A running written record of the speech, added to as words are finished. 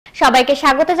সবাইকে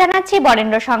স্বাগত জানাচ্ছি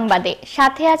বরেন্দ্র সংবাদে।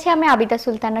 সাথে আছে আমি আবিদা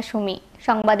সুলতানা সুমি।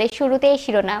 সংবাদের শুরুতেই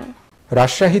শিরোনাম।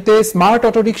 রাজশাহীতে স্মার্ট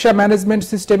অটোরিকশা ম্যানেজমেন্ট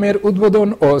সিস্টেমের উদ্বোধন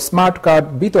ও স্মার্ট কার্ড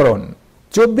বিতরণ।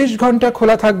 24 ঘন্টা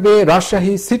খোলা থাকবে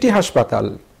রাজশাহী সিটি হাসপাতাল।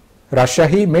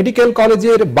 রাজশাহী মেডিকেল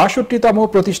কলেজের ৬২তম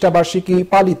প্রতিষ্ঠাবার্ষিকী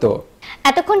পালিত।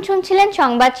 এতক্ষণ শুনছিলেন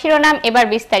সংবাদ শিরোনাম, এবার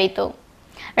বিস্তারিত।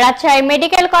 রাজশাহী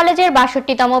মেডিকেল কলেজের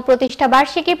 ৬২তম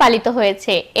প্রতিষ্ঠাবার্ষিকী পালিত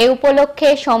হয়েছে। এ উপলক্ষে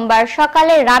সোমবার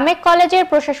সকালে রামেক কলেজের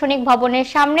প্রশাসনিক ভবনের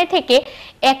সামনে থেকে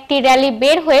একটি র্যালি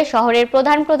বের হয়ে শহরের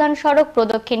প্রধান প্রধান সড়ক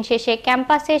প্রদক্ষিণ শেষে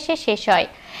ক্যাম্পাসে এসে শেষ হয়।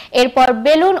 এরপর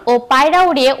বেলুন ও পায়রা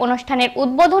উড়িয়ে অনুষ্ঠানের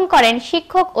উদ্বোধন করেন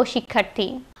শিক্ষক ও শিক্ষার্থী।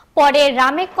 পরে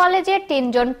রামেক কলেজের ৩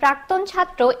 জন প্রাক্তন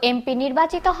ছাত্র এমপি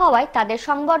নির্বাচিত হওয়ায় তাদের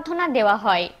সংবর্ধনা দেওয়া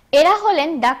হয়। এরা হলেন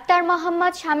ডাক্তার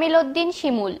মোহাম্মদ শামিল উদ্দিন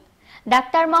শিমুল,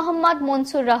 doctor Mohammad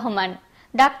Mansur Rahman,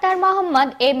 doctor Mohammad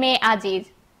M A. Aziz.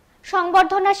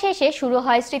 সংবর্ধনা শেষে শুরু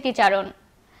হয়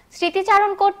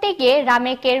স্মৃতিচারণ করতে গিয়ে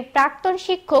রামেকের প্রাক্তন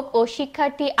শিক্ষক ও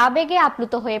শিক্ষার্থী আবেগে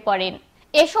আপ্লুত হয়ে পড়েন।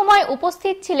 এ সময়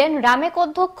উপস্থিত ছিলেন রামেক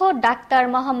অধ্যক্ষ ডাক্তার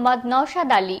মোহাম্মদ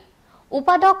নওশাদ আলী,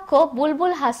 উপাধ্যক্ষ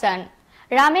বুলবুল হাসান,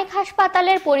 রামেক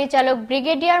হাসপাতালের পরিচালক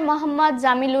ব্রিগেডিয়ার মোহাম্মদ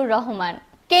জামিলুর রহমান,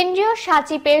 কেন্দ্রীয়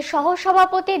সাচিপের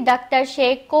সহসভাপতি ডাক্তার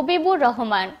শেখ কবিবুর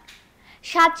রহমান,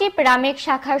 সাচিপ রামেক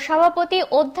শাখার সভাপতি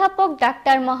অধ্যাপক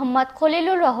ডাক্তার মোহাম্মদ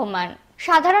খলিলুর রহমান,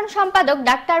 সাধারণ সম্পাদক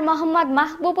ডাক্তার মোহাম্মদ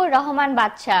মাহবুবুর রহমান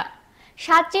বাদশাহ,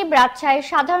 সাচিব রাজশাহীর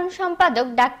সাধারণ সম্পাদক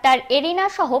ডাক্তার এরিনা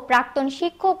সহ প্রাক্তন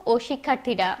শিক্ষক ও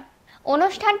শিক্ষার্থীরা।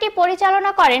 অনুষ্ঠানটি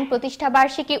পরিচালনা করেন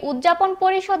প্রতিষ্ঠাবার্ষিকী উদযাপন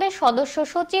পরিষদের সদস্য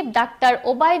সচিব ডাক্তার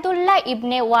ওবায়দুল্লাহ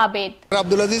ইবনে ওয়াবেদ।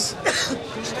 আব্দুল আজিজ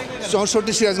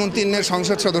 64 সিরাজগঞ্জ 3-এর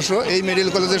সংসদ সদস্য, এই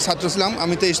মেডিকেল কলেজের ছাত্র ছিলাম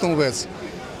আমি 23তম ব্যাচ।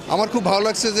 আমার খুব ভালো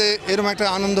লাগছে যে এরকম একটা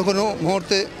আনন্দঘন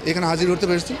মুহূর্তে এখানে হাজির হতে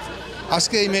পেরেছি।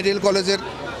 আজকে এই মেডিকেল কলেজের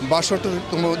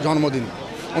 ৬২তম জন্মদিন।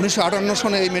 1958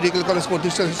 সনে এই মেডিকেল কলেজ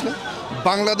প্রতিষ্ঠা হয়েছিল।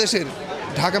 বাংলাদেশের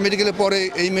ঢাকা মেডিকেলের পরে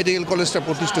এই মেডিকেল কলেজটা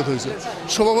প্রতিষ্ঠিত হয়েছে।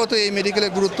 স্বভাবত এই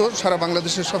মেডিকেলের গুরুত্ব সারা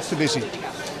বাংলাদেশের সবচেয়ে বেশি।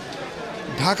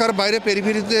 ঢাকার বাইরে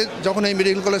পেরিফেরিতে যখন এই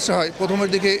মেডিকেল কলেজটা হয়, প্রথমের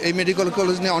দিকে এই মেডিকেল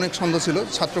কলেজ নিয়ে অনেক সন্দেহ ছিল,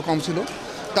 ছাত্র কম ছিল।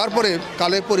 তারপরে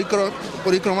কালের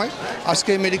পরিক্রমায় আজকে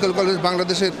এই মেডিকেল কলেজ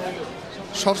বাংলাদেশের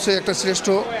সবচেয়ে একটা শ্রেষ্ঠ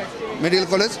মেডিকেল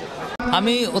কলেজ।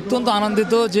 আমি অত্যন্ত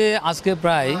আনন্দিত যে আজকে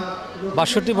প্রায়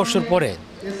 ৬২ বছর পরে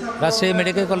রাজশাহী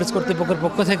মেডিকেল কলেজ কর্তৃপক্ষের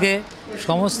পক্ষ থেকে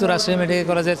সমস্ত রাজশাহী মেডিকেল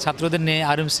কলেজের ছাত্রদের নিয়ে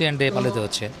RMCN ডে পালিত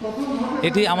হচ্ছে।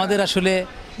 এটি আমাদের আসলে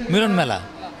মিলন মেলা।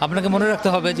 আপনাকে মনে রাখতে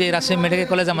হবে যে রাজশাহী মেডিকেল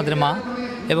কলেজ আমাদের মা,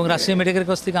 এবং রাজশাহী মেডিকেল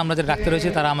কলেজ থেকে আমরা যে ডাক্তার হয়েছি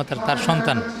তারা তার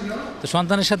সন্তান। তো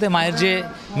সন্তানের সাথে মায়ের যে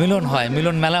মিলন হয়,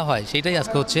 মিলন মেলা হয়, সেইটাই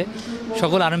আজকে হচ্ছে।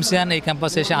 সকল RMCN এই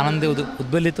ক্যাম্পাসে এসে আনন্দে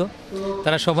উদ্বেলিত।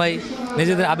 তারা সবাই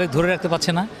নিজেদের আবেগ ধরে রাখতে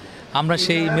পারছে না। আমরা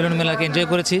সেই মিলন মেলাকে এনজয়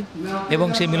করেছি এবং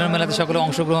সেই মিলন মেলাতে সকলে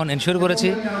অংশগ্রহণ এনশিওর করেছি।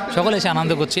 সকলে এসে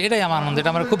আনন্দ করছে, এটাই আমার আনন্দ,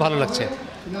 এটা আমার খুব ভালো লাগছে।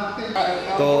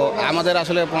 তো আমাদের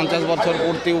আসলে 50 বছর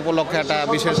পূর্তি উপলক্ষে একটা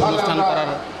বিশেষ অনুষ্ঠান করার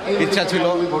ইচ্ছা ছিল,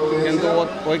 কিন্তু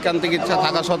ঐকান্তিক ইচ্ছা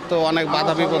থাকা সত্ত্বেও অনেক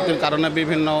বাধা বিপত্তির কারণে,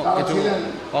 বিভিন্ন কিছু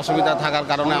অসুবিধা থাকার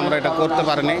কারণে আমরা এটা করতে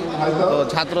পারিনি। তো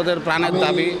ছাত্রদের প্রাণের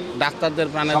দাবি, ডাক্তারদের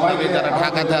প্রাণের দাবি, যারা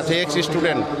ঢাকাতে আছে ex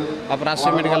student of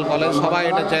Rajshahi medical college, সবাই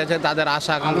এটা চেয়েছে তাদের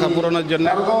আশা আকাঙ্ক্ষা পূরণের জন্য।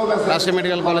 রাজশাহী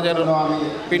মেডিকেল কলেজের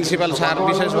প্রিন্সিপাল স্যার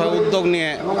বিশেষভাবে উদ্যোগ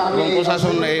নিয়ে এবং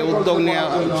প্রশাসন এই উদ্যোগ নিয়ে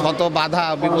শত বাধা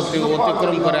বিপত্তি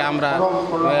অতিক্রম করে আমরা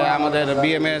আমাদের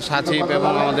BMA সাচিব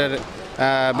এবং আমাদের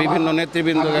বিভিন্ন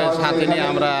নেতৃবৃন্দকে সাথে নিয়ে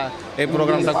আমরা এই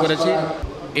প্রোগ্রামটা করেছি।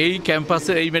 এই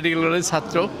ক্যাম্পাসে এই মেডিকেল কলেজের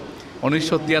ছাত্র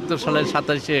 1973 সালের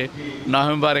 27শে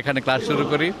নভেম্বর এখানে ক্লাস শুরু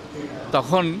করি।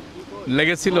 তখন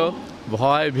লেগেছিল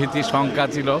ভয়, ভীতি, শঙ্কা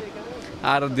ছিল।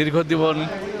 আর দীর্ঘজীবন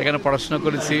এখানে পড়াশোনা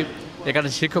করেছি, এখানে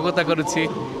শিক্ষকতা করেছি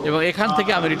এবং এখান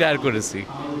থেকে আমি রিটায়ার করেছি।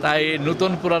 তাই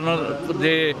নতুন পুরানোর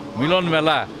যে মিলন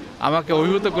মেলা আমাকে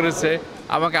অভিভূত করেছে,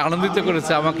 আমাকে আনন্দিত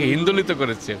করেছে, আমাকে হিন্দোলিত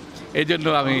করেছে। এই জন্য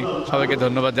আমি সবাইকে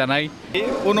ধন্যবাদ জানাই।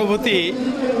 অনুভূতি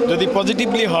যদি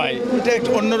পজিটিভলি হয়, এটা একটু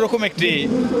অন্যরকম একটি,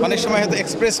 অনেক সময় হয়তো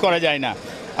এক্সপ্রেস করা যায় না।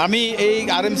 আমি এই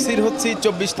RMCর হচ্ছি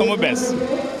 24তম ব্যাচ।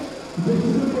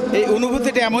 এই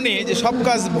অনুভূতিটা এমনই যে সব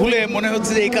কাজ ভুলে মনে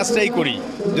হচ্ছে যে এই কাজটাই করি,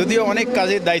 যদিও অনেক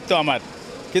কাজের দায়িত্ব আমার,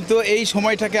 কিন্তু এই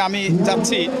সময়টাকে আমি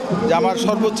চাচ্ছি যে আমার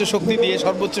সর্বোচ্চ শক্তি দিয়ে,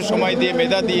 সর্বোচ্চ সময় দিয়ে,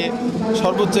 মেধা দিয়ে,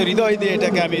 সর্বোচ্চ হৃদয় দিয়ে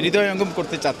এটাকে আমি হৃদয়ঙ্গম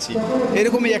করতে চাচ্ছি।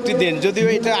 এরকমই একটি দিন, যদিও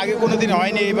এটা আগে কোনো দিন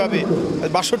হয়নি এইভাবে,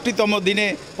 ৬২তম দিনে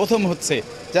প্রথম হচ্ছে,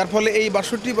 যার ফলে এই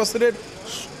 ৬২ বছরের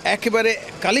একেবারে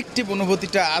কালেকটিভ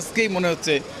অনুভূতিটা আজকেই মনে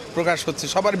হচ্ছে প্রকাশ হচ্ছে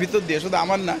সবার ভিতর দিয়ে, শুধু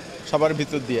আমার না, সবার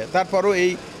ভিতর দিয়ে। তারপরও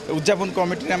এই উদযাপন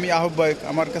কমিটির আমি আহ্বায়ক,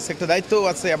 আমার কাছে একটা দায়িত্বও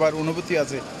আছে, আবার অনুভূতি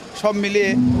আছে। সব মিলিয়ে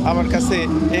আমার কাছে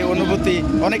এই অনুভূতি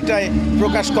অনেকটাই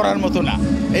প্রকাশ করার মতো না,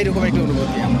 এইরকম একটি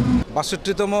অনুভূতি আমার।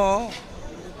 ৬২তম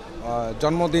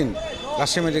জন্মদিন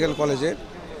রাজশাহী মেডিকেল কলেজের,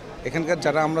 এখানকার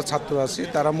যারা আমরা ছাত্র আছি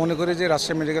তারা মনে করি যে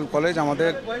রাজশাহী মেডিকেল কলেজ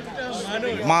আমাদের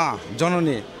মা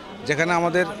জননী, যেখানে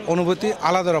আমাদের অনুভূতি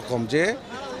আলাদা রকম, যে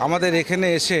আমাদের এখানে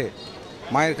এসে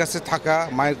মায়ের কাছে থাকা,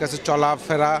 মায়ের কাছে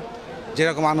চলাফেরা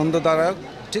যেরকম আনন্দদায়ক,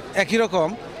 ঠিক একই রকম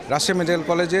রাজশাহী মেডিকেল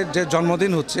কলেজের যে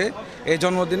জন্মদিন হচ্ছে, এই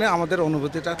জন্মদিনে আমাদের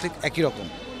অনুভূতিটা ঠিক একই রকম।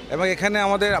 এবং এখানে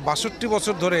আমাদের 62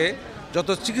 বছর ধরে যত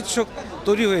চিকিৎসক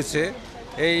তৈরি হয়েছে,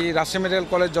 এই রাজশাহী মেডিকেল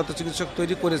কলেজ যত চিকিৎসক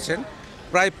তৈরি করেছেন,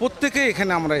 প্রায় প্রত্যেকেই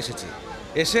এখানে আমরা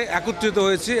এসে একত্রিত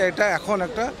হয়েছি। এটা এখন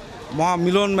একটা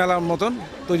মহামিলন মেলার মতন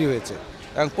তৈরি হয়েছে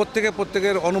এবং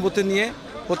প্রত্যেকের অনুভূতি নিয়ে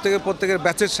প্রত্যেকের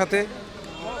ব্যাচের সাথে,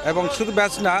 এবং শুধু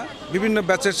ব্যাচ না, বিভিন্ন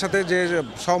ব্যাচের সাথে যে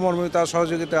সহমর্মিতা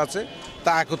সহযোগিতা আছে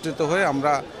তা একত্রিত হয়ে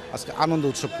আমরা আজকে আনন্দ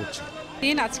উৎসব করছি।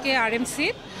 আজকে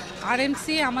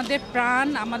আরএমসি আমাদের প্রাণ,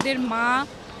 আমাদের মা,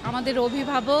 আমাদের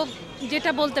অভিভাবক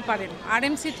যেটা বলতে পারেন।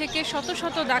 আরএমসি থেকে শত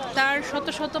শত ডাক্তার, শত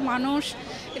শত মানুষ,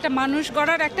 এটা মানুষ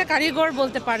গড়ার একটা কারিগর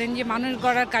বলতে পারেন, যে মানুষ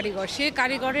গড়ার কারিগর। সে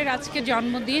কারিগরের আজকে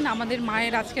জন্মদিন, আমাদের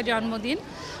মায়ের আজকে জন্মদিন।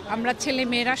 আমরা ছেলে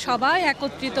মেয়েরা সবাই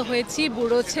একত্রিত হয়েছি,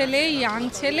 বুড়ো ছেলে, ইয়াং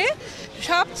ছেলে,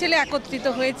 সব ছেলে একত্রিত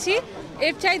হয়েছি।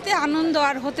 এর চাইতে আনন্দ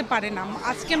আর হতে পারে না।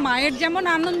 আজকে মায়ের যেমন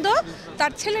আনন্দ,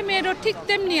 তার ছেলে মেয়েরও ঠিক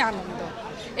তেমনি আনন্দ।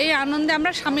 এই আনন্দে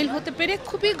আমরা সামিল হতে পেরে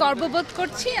খুবই গর্ববোধ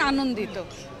করছি, আনন্দিত।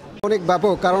 অনেক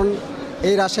ব্যাপক, কারণ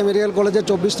এই রাজশাহী মেডিকেল কলেজের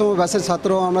 24তম ব্যাচের ছাত্র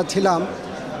আমরা ছিলাম।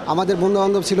 আমাদের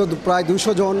বন্ধুবান্ধব ছিল প্রায়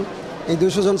 200 জন। এই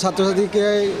 200 জন ছাত্রছাত্রীকে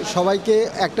সবাইকে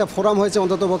একটা ফোরাম হয়েছে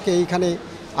অন্ততপক্ষে এইখানে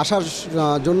আসার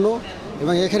জন্য,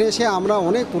 এবং এখানে এসে আমরা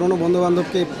অনেক পুরনো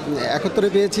বন্ধুবান্ধবকে একত্রে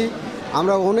পেয়েছি।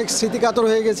 আমরা অনেক স্মৃতিকাতর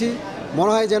হয়ে গেছি।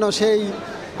 মনে হয় যেন সেই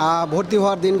ভর্তি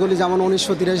হওয়ার দিনগুলি, যেমন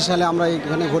 1983 সালে আমরা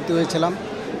এখানে ভর্তি হয়েছিলাম,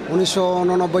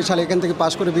 1989 সালে এখান থেকে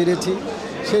পাশ করে বেরিয়েছি।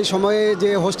 সেই সময়ে যে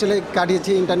হোস্টেলে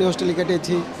কাটিয়েছি, ইন্টারনি হোস্টেলে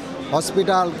কাটিয়েছি,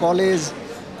 হসপিটাল,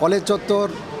 কলেজ চত্বর,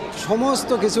 সমস্ত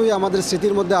কিছুই আমাদের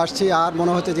স্মৃতির মধ্যে আসছে। আর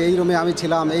মনে হচ্ছে যে এই রুমে আমি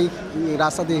ছিলাম, এই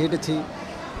রাস্তা দিয়ে হেঁটেছি,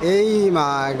 এই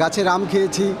গাছের আম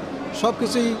খেয়েছি, সব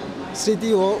কিছুই স্মৃতি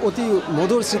ও অতি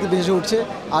মধুর স্মৃতি ভেসে উঠছে।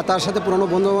 আর তার সাথে পুরনো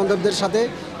বন্ধুবান্ধবদের সাথে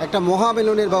একটা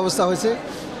মহামিলনের ব্যবস্থা হয়েছে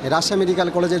রাজশাহী মেডিকেল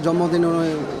কলেজের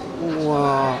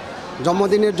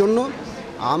জন্মদিনের জন্য।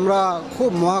 আমরা খুব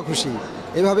মহা খুশি।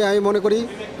 এভাবে আমি মনে করি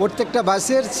প্রত্যেকটা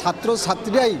ব্যাচের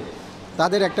ছাত্রছাত্রীরাই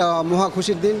তাদের একটা মহা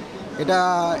খুশির দিন। এটা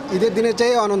ঈদের দিনের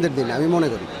চেয়ে আনন্দের দিন আমি মনে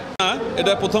করি।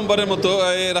 এটা প্রথমবারের মতো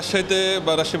রাজশাহীতে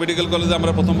বা রাজশাহী মেডিকেল কলেজে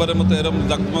আমরা প্রথমবারের মতো এরকম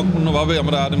জাঁকজমকপূর্ণভাবে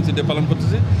আমরা আরএমসি ডে পালন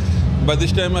করতেছি। বাই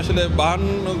দিস টাইম আসলে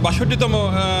 62তম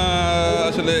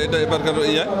আসলে এটা এবারকার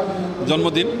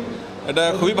জন্মদিন। এটা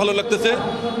খুবই ভালো লাগতেছে।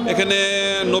 এখানে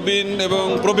নবীন এবং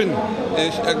প্রবীণ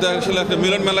একটা আসলে একটা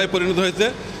মিলন মেলায় পরিণত হয়েছে।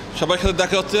 সবার সাথে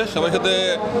দেখা হচ্ছে, সবার সাথে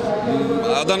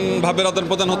ভাবের আদান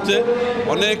প্রদান হচ্ছে।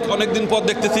 অনেক দিন পর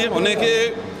দেখতেছি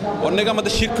অনেক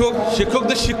আমাদের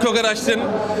শিক্ষকদের শিক্ষকেরা আসছেন।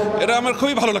 এটা আমার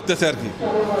খুবই ভালো লাগতেছে আর কি।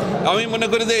 আমি মনে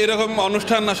করি যে এরকম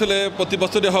অনুষ্ঠান আসলে প্রতি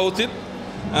বছরই হওয়া উচিত।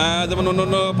 যেমন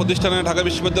অন্য প্রতিষ্ঠানে ঢাকা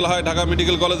বিশ্ববিদ্যালয় হয়, ঢাকা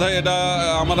মেডিকেল কলেজ হয়, এটা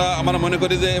আমরা মনে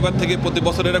করি যে এবার থেকে প্রতি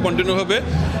বছর এটা কন্টিনিউ হবে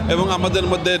এবং আমাদের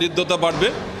মধ্যে হৃদ্যতা বাড়বে।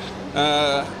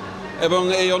 এবং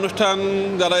এই অনুষ্ঠান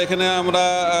যারা এখানে আমরা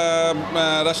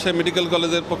রাজশাহী মেডিকেল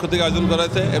কলেজের পক্ষ থেকে আয়োজন করা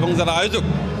হয়েছে এবং যারা আয়োজক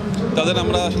তাদের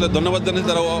আমরা আসলে ধন্যবাদ জানাই।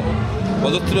 যারা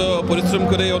অজস্র পরিশ্রম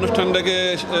করে এই অনুষ্ঠানটাকে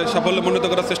সাফল্যমণ্ডিত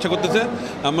করার চেষ্টা করতেছে।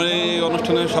 আমরা এই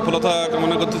অনুষ্ঠানের সফলতা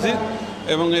কামনা করতেছি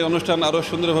এবং এই অনুষ্ঠান আরও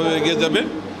সুন্দরভাবে এগিয়ে যাবে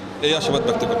এই আশাবাদ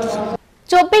ব্যক্ত করতেছি।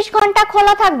 24 ঘন্টা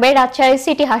খোলা থাকবে রাজশাহী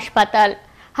সিটি হাসপাতাল।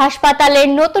 হাসপাতালের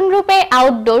নতুন রূপে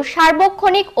আউটডোর,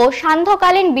 সার্বক্ষণিক ও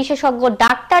সান্ধ্যকালীন বিশেষজ্ঞ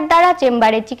ডাক্তার দ্বারা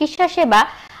চেম্বারে চিকিৎসা সেবা,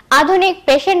 আধুনিক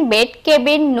পেশেন্ট বেড,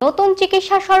 কেবিন, নতুন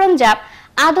চিকিৎসা সরঞ্জাম,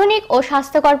 আধুনিক ও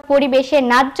স্বাস্থ্যকর পরিবেশে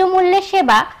ন্যায্য মূল্যে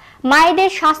সেবা,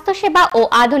 মায়েদের স্বাস্থ্য সেবা ও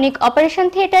আধুনিক অপারেশন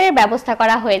থিয়েটারের ব্যবস্থা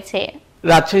করা হয়েছে।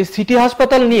 রাজশাহী সিটি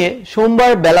হাসপাতাল নিয়ে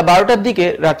সোমবার বেলা 12টার দিকে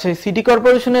রাজশাহী সিটি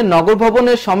কর্পোরেশনের নগর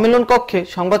ভবনের সম্মেলন কক্ষে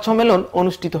সংবাদ সম্মেলন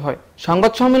অনুষ্ঠিত হয়।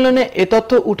 সংবাদ সম্মেলনে এ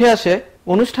তথ্য উঠে আসে।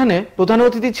 অনুষ্ঠানে প্রধান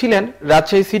অতিথি ছিলেন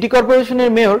রাজশাহী সিটি কর্পোরেশনের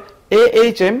মেয়র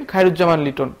AHM খায়রুজ্জামান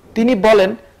লিটন। তিনি বলেন,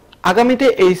 আগামীতে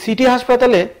এই সিটি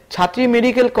হাসপাতালে ছাত্রী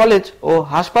মেডিকেল কলেজ ও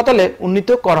হাসপাতালে উন্নীত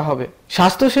করা হবে।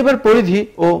 স্বাস্থ্যসেবার পরিধি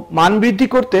ও মান বৃদ্ধি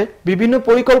করতে বিভিন্ন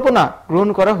পরিকল্পনা গ্রহণ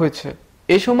করা হয়েছে।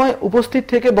 এ সময় উপস্থিত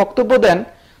থেকে বক্তব্য দেন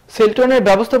সেলটনের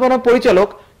ব্যবস্থাপনা পরিচালক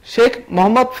শেখ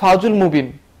মোহাম্মদ ফাউজুল মুবিন।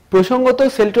 প্রসঙ্গত,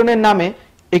 সেলটনের নামে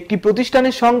একটি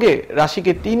প্রতিষ্ঠানের সঙ্গে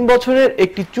রাশিকে 3 বছরের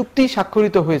একটি চুক্তি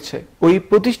স্বাক্ষরিত হয়েছে। ওই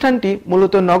প্রতিষ্ঠানটি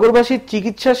মূলত নগরবাসীর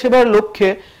চিকিৎসা সেবার লক্ষ্যে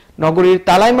নগরীর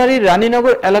তালাইমারীর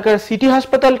রানীনগর এলাকার সিটি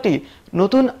হাসপাতালটি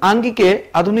নতুন আঙ্গিকে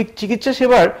আধুনিক চিকিৎসা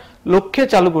সেবার লক্ষ্যে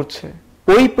চালু করছে।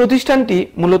 ওই প্রতিষ্ঠানটি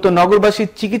মূলত নগরবাসীর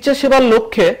চিকিৎসা সেবার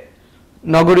লক্ষ্যে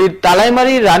নগরীর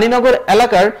তালাইমারীর রানীনগর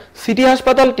এলাকার সিটি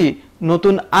হাসপাতালটি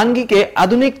নতুন আঙ্গিকে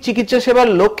আধুনিক চিকিৎসা সেবার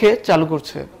লক্ষ্যে চালু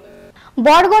করছে।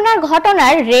 বরগুনার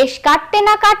ঘটনার রেশ কাটতে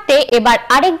না কাটতে এবার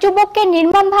আরেক যুবককে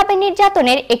নির্মমভাবে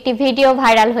নির্যাতনের একটি ভিডিও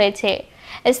ভাইরাল হয়েছে।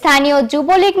 স্থানীয়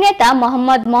যুবলীগ নেতা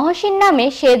মোহাম্মদ মহসিন নামে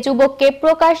সে যুবককে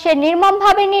প্রকাশ্যে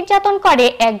নির্মমভাবে নির্যাতন করে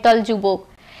একদল যুবক।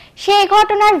 সেই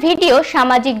ঘটনার ভিডিও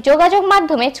সামাজিক যোগাযোগ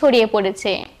মাধ্যমে ছড়িয়ে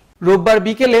পড়েছে। রোববার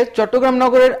বিকেলে চট্টগ্রাম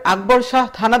নগরের আকবর শাহ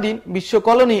থানাধীন বিশ্ব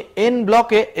কলোনি এন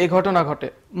ব্লকে এ ঘটনা ঘটে।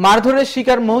 মারধরের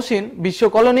শিকার মহসিন বিশ্ব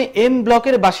কলোনি এম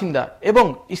ব্লকের বাসিন্দা এবং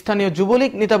স্থানীয়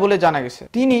যুবলীগ নেতা বলে জানা গেছে।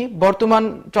 তিনি বর্তমান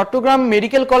চট্টগ্রাম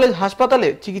মেডিকেল কলেজ হাসপাতালে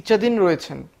চিকিৎসাধীন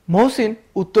রয়েছেন। মহসিন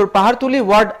উত্তর পাহাড়তলী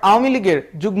ওয়ার্ড আওয়ামী লীগের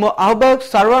যুগ্ম আহ্বায়ক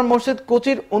সারওয়ার মোর্শেদ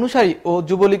কোচির অনুসারী ও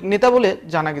যুবলীগ নেতা বলে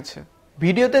জানা গেছে।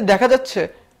 ভিডিওতে দেখা যাচ্ছে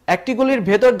একটি গলির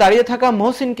ভেতর দাঁড়িয়ে থাকা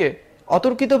মহসিনকে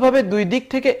অতর্কিতভাবে দুই দিক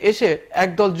থেকে এসে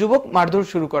একদল যুবক মারধর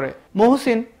শুরু করে।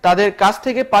 মহসিন তাদের কাছ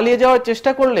থেকে পালিয়ে যাওয়ার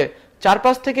চেষ্টা করলে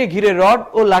চারপাশ থেকে ঘিরে রড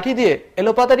ও লাঠি দিয়ে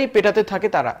এলোপাতাড়ি পেটাতে থাকে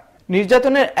তারা।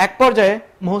 নির্যাতনের এক পর্যায়ে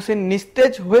মহসিন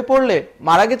নিস্তেজ হয়ে পড়লে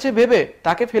মারা গেছে ভেবে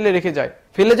তাকে ফেলে রেখে যায়।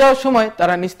 ফেলে যাওয়ার সময়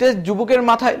তারা নিস্তেজ যুবকের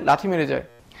মাথায় লাথি মেরে যায়।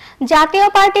 জাতীয়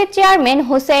পার্টির চেয়ারম্যান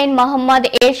হুসেইন মোহাম্মদ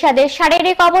এরশাদের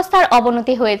শারীরিক অবস্থার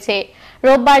অবনতি হয়েছে।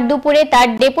 রোববার দুপুরে তার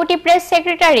deputy press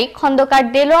secretary Khandakar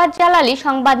Delwar জালালী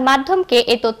সংবাদ মাধ্যমকে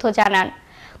এ তথ্য জানান।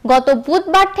 গত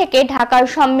বুধবার থেকে ঢাকার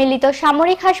সম্মিলিত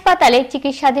সামরিক হাসপাতালে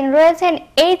চিকিৎসাধীন রয়েছেন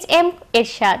এইচ.এম.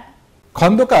 এরশাদ।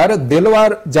 খন্দকার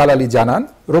দেলোয়ার জালালী জানান,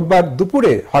 রোববার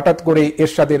দুপুরে হঠাৎ করেই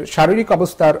এরশাদের শারীরিক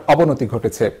অবস্থার অবনতি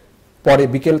ঘটেছে। পরে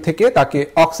বিকেল থেকে তাকে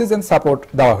অক্সিজেন সাপোর্ট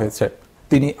দেওয়া হয়েছে।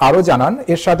 তিনি আরও জানান,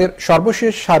 এরশাদের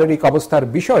সর্বশেষ শারীরিক অবস্থার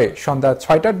বিষয়ে সন্ধ্যা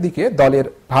 ৬টার দিকে দলের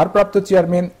ভারপ্রাপ্ত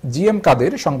চেয়ারম্যান জি.এম.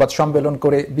 কাদের সংবাদ সম্মেলন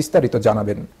করে বিস্তারিত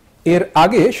জানাবেন। এর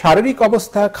আগে শারীরিক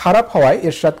অবস্থা খারাপ হওয়ায়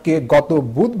এরশাদকে গত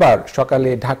বুধবার সকালে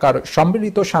ঢাকার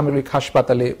সম্মিলিত সামরিক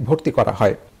হাসপাতালে ভর্তি করা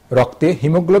হয়। রক্তে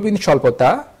হিমোগ্লোবিন স্বল্পতা,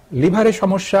 লিভারে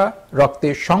সমস্যা, রক্তে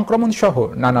সংক্রমণ সহ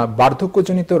নানা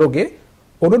বার্ধক্যজনিত রোগে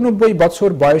 ৮৯ বছর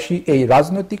বয়সী এই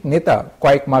রাজনৈতিক নেতা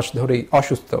কয়েক মাস ধরেই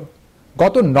অসুস্থ।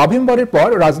 গত নভেম্বরের পর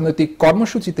রাজনৈতিক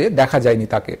কর্মসূচিতে দেখা যায়নি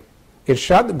তাকে।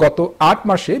 এরশাদ গত ৮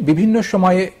 মাসে বিভিন্ন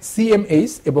সময়ে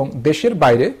সিএমএইচ এবং দেশের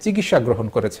বাইরে চিকিৎসা গ্রহণ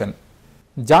করেছেন।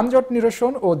 যানজট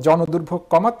নিরসন ও জনদুর্ভোগ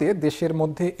কমাতে দেশের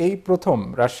মধ্যে এই প্রথম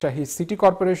Rajshahi city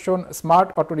corporation smart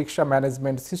autorickshaw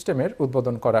management সিস্টেমের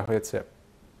উদ্বোধন করা হয়েছে।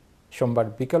 সোমবার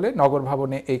বিকেলে নগর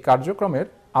ভবনে এই কার্যক্রমের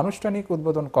আনুষ্ঠানিক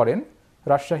উদ্বোধন করেন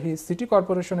রাজশাহী সিটি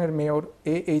কর্পোরেশনের মেয়র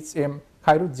এইচ.এম.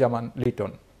 খায়রুজ্জামান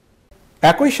লিটন।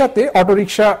 একই সাথে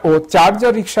অটোরিকশা ও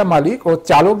চার্জার রিকশা মালিক ও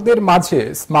চালকদের মাঝে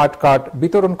স্মার্ট কার্ড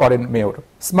বিতরণ করেন মেয়র।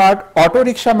 স্মার্ট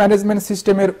অটোরিকশা ম্যানেজমেন্ট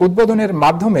সিস্টেমের উদ্বোধনের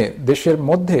মাধ্যমে দেশের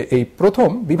মধ্যে এই প্রথম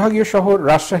বিভাগীয় শহর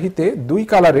রাজশাহীতে 2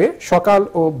 কালারে সকাল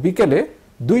ও বিকেলে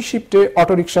 2 শিফটে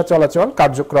অটোরিকশা চলাচল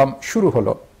কার্যক্রম শুরু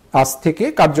হলো। আজ থেকে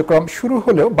কার্যক্রম শুরু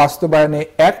হলেও বাস্তবায়নে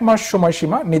 1 মাস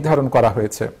সময়সীমা নির্ধারণ করা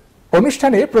হয়েছে।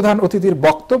 অনুষ্ঠানে প্রধান অতিথির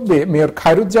বক্তব্যে মেয়র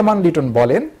খায়রুজ্জামান লিটন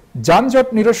বলেন, যানজট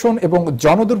নিরসন এবং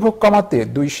জনদুর্ভোগ কমাতে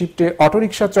 2 শিফটে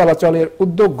অটোরিকশা চলাচলের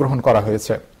উদ্যোগ গ্রহণ করা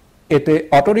হয়েছে। এতে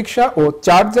অটোরিকশা ও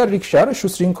চার্জার রিকশার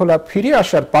সুশৃঙ্খলা ফিরে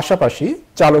আসার পাশাপাশি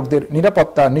চালকদের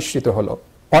নিরাপত্তা নিশ্চিত হলো।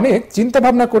 অনেক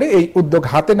চিন্তাভাবনা করে এই উদ্যোগ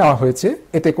হাতে নেওয়া হয়েছে,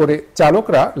 এতে করে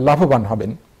চালকরা লাভবান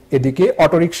হবেন। এদিকে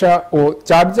অটোরিকশা ও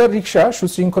চার্জার রিকশা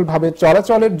সুশৃঙ্খলভাবে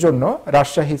চলাচলের জন্য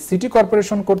রাজশাহী সিটি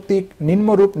কর্পোরেশন কর্তৃক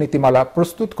নিম্নরূপ নীতিমালা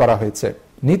প্রস্তুত করা হয়েছে।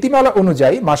 নীতিমালা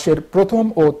অনুযায়ী মাসের প্রথম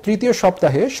ও তৃতীয়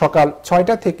সপ্তাহে সকাল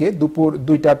 6টা থেকে দুপুর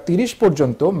 2টা 30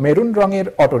 পর্যন্ত মেরুন রঙের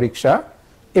অটোরিকশা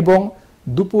এবং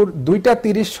দুপুর 2টা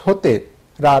 30 হতে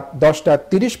রাত 10টা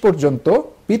 30 পর্যন্ত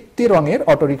পিত্তি রঙের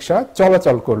অটোরিকশা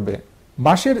চলাচল করবে।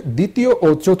 মাসের দ্বিতীয় ও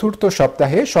চতুর্থ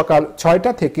সপ্তাহে সকাল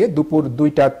 6টা থেকে দুপুর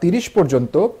 2টা 30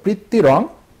 পর্যন্ত পিত্তি রং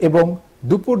এবং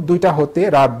দুপুর 2টা হতে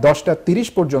রাত 10টা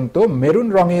 30 পর্যন্ত মেরুন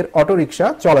রঙের অটোরিকশা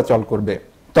চলাচল করবে।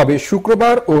 তবে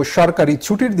শুক্রবার ও সরকারি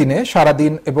ছুটির দিনে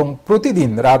সারাদিন এবং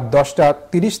প্রতিদিন রাত 10টা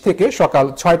 30 থেকে সকাল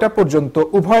 6টা পর্যন্ত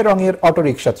উভয় রঙের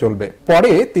অটোরিকশা চলবে।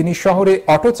 পরে তিনি শহরে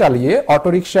অটো চালিয়ে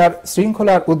অটোরিকশার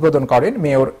শৃঙ্খলার উদ্বোধন করেন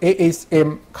মেয়র এইচ.এম.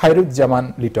 খায়রুজ্জামান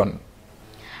লিটন।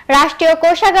 রাষ্ট্রীয়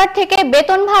কোষাগার থেকে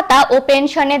বেতন ভাতা ও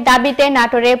পেনশনের দাবিতে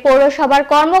নাটোরে পৌরসভার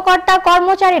কর্মকর্তা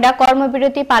কর্মচারীরা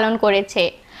কর্মবিরতি পালন করেছে।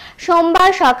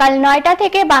 সোমবার সকাল 9টা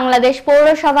থেকে বাংলাদেশ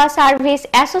পৌরসভা সার্ভিস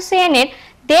অ্যাসোসিয়েশনের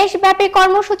দেশব্যাপী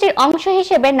কর্মসূচির অংশ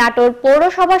হিসেবে নাটোর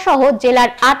পৌরসভা সহ জেলার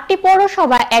 8টি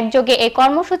পৌরসভা একযোগে এই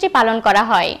কর্মসূচি পালন করা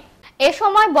হয়। এ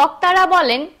সময় বক্তারা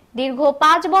বলেন, দীর্ঘ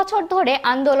 5 বছর ধরে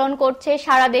আন্দোলন করছে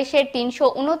সারা দেশের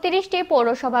 329টি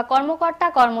পৌরসভা কর্মকর্তা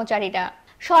কর্মচারীরা।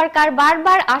 সরকার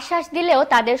বারবার আশ্বাস দিলেও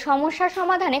তাদের সমস্যা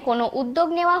সমাধানে কোনো উদ্যোগ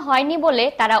নেওয়া হয়নি বলে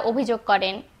তারা অভিযোগ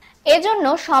করেন। এজন্য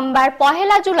সোমবার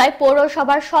 1 জুলাই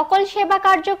পৌরসভার সকল সেবা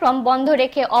কার্যক্রম বন্ধ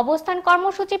রেখে অবস্থান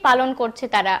কর্মসূচি পালন করছে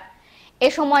তারা। এ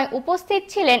সময় উপস্থিত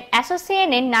ছিলেন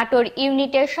অ্যাসোসিয়েশনের নাটোর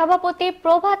ইউনিটের সভাপতি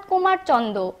প্রভাত কুমার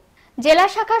চন্দ। জেলা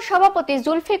শাখার সভাপতি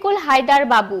জুলফিকুল হায়দার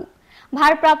বাবু,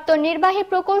 ভারপ্রাপ্ত নির্বাহী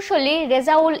প্রকৌশলী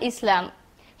রেজাউল ইসলাম,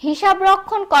 হিসাব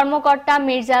রক্ষণ কর্মকর্তা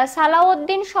মির্জা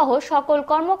সালাউদ্দিন সহ সকল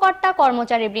কর্মকর্তা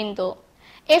কর্মচারীবৃন্দ।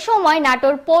 এ সময়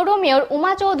নাটোর পৌর মেয়র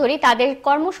উমা চৌধুরী তাদের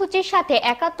কর্মসূচির সাথে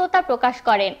একাত্মতা প্রকাশ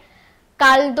করেন।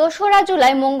 কাল ২রা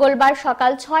জুলাই মঙ্গলবার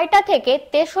সকাল ৬টা থেকে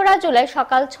 ৩রা জুলাই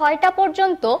সকাল ৬টা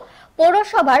পর্যন্ত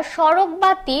পৌরসভার সড়ক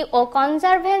বাতি ও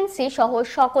কনজারভেন্সি সহ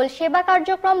সকল সেবা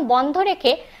কার্যক্রম বন্ধ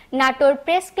রেখে নাটোর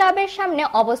প্রেস ক্লাবের সামনে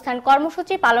অবস্থান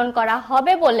কর্মসূচি পালন করা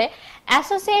হবে বলে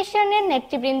অ্যাসোসিয়েশনের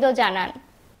নেতৃবৃন্দ জানান।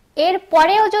 এর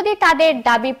পরেও যদি তাদের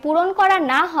দাবি পূরণ করা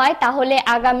না হয় তাহলে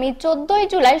আগামী ১৪ই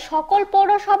জুলাই সকল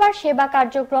পৌরসভার সেবা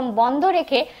কার্যক্রম বন্ধ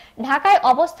রেখে ঢাকায়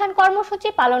অবস্থান কর্মসূচি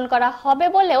পালন করা হবে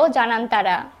বলেও জানান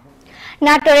তারা।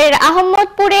 নাটোরের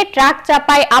আহমদপুরে ট্রাক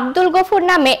চাপায় আব্দুল গফুর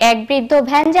নামে এক বৃদ্ধ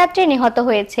ভ্যান যাত্রী নিহত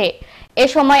হয়েছে। এ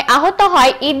সময় আহত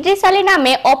হয় ইদ্রিস আলী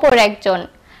নামে অপর একজন।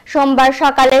 সোমবার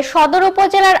সকালে সদর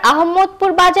উপজেলার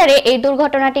আহমদপুর বাজারে এই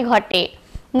দুর্ঘটনাটি ঘটে।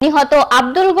 নিহত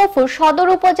আব্দুল গফুর সদর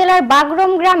উপজেলার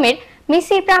বাগরম গ্রামের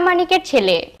মিসির প্রামাণিকের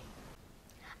ছেলে।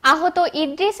 আহত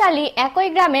ইদ্রিস আলী একই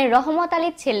গ্রামের রহমত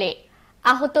আলীর ছেলে।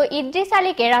 আহত ইদ্রিস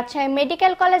আলীকে রাজশাহী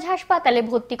মেডিকেল কলেজ হাসপাতালে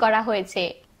ভর্তি করা হয়েছে।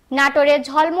 নাটোরের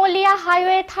ঝলমলিয়া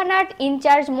হাইওয়ে থানার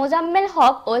ইনচার্জ মোজাম্মেল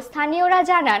হক ও স্থানীয়রা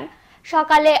জানান,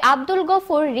 সকালে আব্দুল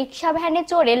গফুর রিকশা ভ্যানে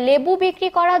চড়ে লেবু বিক্রি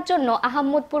করার জন্য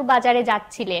আহমদপুর বাজারে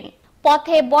যাচ্ছিলেন।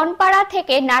 পথে বনপাড়া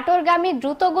থেকে নাটোরগামী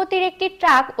দ্রুতগতির একটি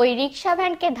ট্রাক ওই রিকশা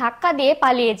ভ্যানকে ধাক্কা দিয়ে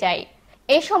পালিয়ে যায়।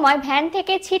 এ সময় ভ্যান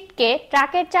থেকে ছিটকে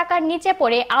ট্রাকের চাকার নিচে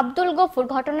পড়ে আব্দুল গফুর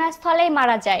ঘটনাস্থলেই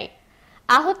মারা যায়।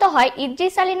 আহত হয়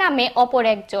ইদ্রিস আলী নামে অপর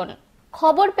একজন।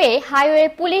 খবর পেয়ে হাইওয়ে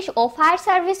পুলিশ ও ফায়ার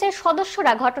সার্ভিসের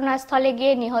সদস্যরা ঘটনাস্থলে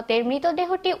গিয়ে নিহতের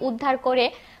মৃতদেহটি উদ্ধার করে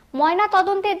ময়না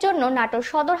তদন্তের জন্য নাটোর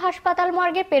সদর হাসপাতাল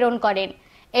মর্গে প্রেরণ করেন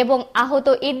এবং আহত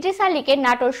ইদ্রিস আলীকে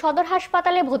নাটোর সদর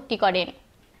হাসপাতালে ভর্তি করেন।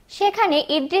 সেখানে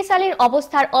ইদ্রিস আলীর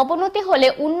অবস্থার অবনতি হলে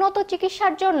উন্নত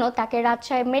চিকিৎসার জন্য তাকে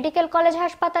রাজশাহী মেডিকেল কলেজ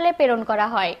হাসপাতালে প্রেরণ করা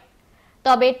হয়।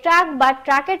 তবে ট্রাক বা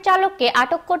ট্রাকের চালককে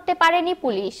আটক করতে পারেনি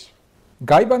পুলিশ।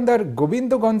 গাইবান্ধার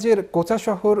গোবিন্দগঞ্জের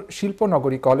কোচাশহর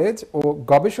শিল্পনগরী কলেজ ও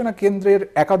গবেষণা কেন্দ্রের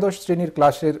একাদশ শ্রেণীর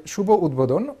ক্লাসের শুভ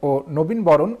উদ্বোধন ও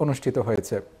নবীনবরণ অনুষ্ঠিত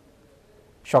হয়েছে।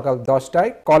 সকাল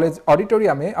 10টায় কলেজ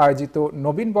অডিটোরিয়ামে আয়োজিত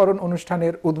নবীনবরণ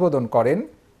অনুষ্ঠানের উদ্বোধন করেন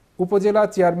উপজেলা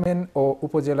চেয়ারম্যান ও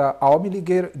উপজেলা আওয়ামী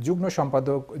লীগের যুগ্ম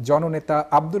সম্পাদক জননেতা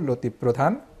আব্দুল লতিফ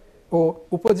প্রধান ও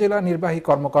উপজেলা নির্বাহী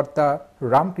কর্মকর্তা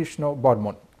রামকৃষ্ণ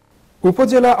বর্মন।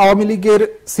 উপজেলা আওয়ামী লীগের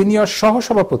সিনিয়র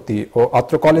সহসভাপতি ও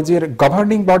অত্র কলেজের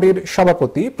গভর্নিং বডির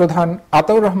সভাপতি প্রধান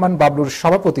আতাউর রহমান বাবলুর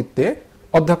সভাপতিত্বে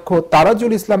অধ্যক্ষ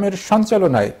তারাজুল ইসলামের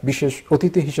সঞ্চালনায় বিশেষ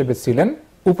অতিথি হিসেবে ছিলেন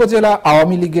উপজেলা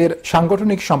আওয়ামী লীগের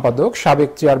সাংগঠনিক সম্পাদক সাবেক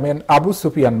চেয়ারম্যান আবু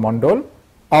সুফিয়ান মণ্ডল,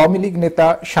 আওয়ামী লীগ নেতা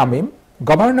শামীম,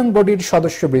 গভর্নিং বডির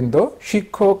সদস্যবৃন্দ,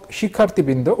 শিক্ষক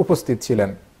শিক্ষার্থীবৃন্দ উপস্থিত ছিলেন।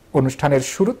 অনুষ্ঠানের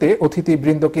শুরুতে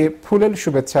অতিথিবৃন্দকে ফুলেল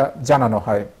শুভেচ্ছা জানানো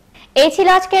হয়। এই ছিল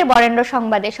আজকের বরেণ্য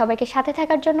সংবাদে। সবাইকে সাথে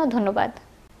থাকার জন্য ধন্যবাদ।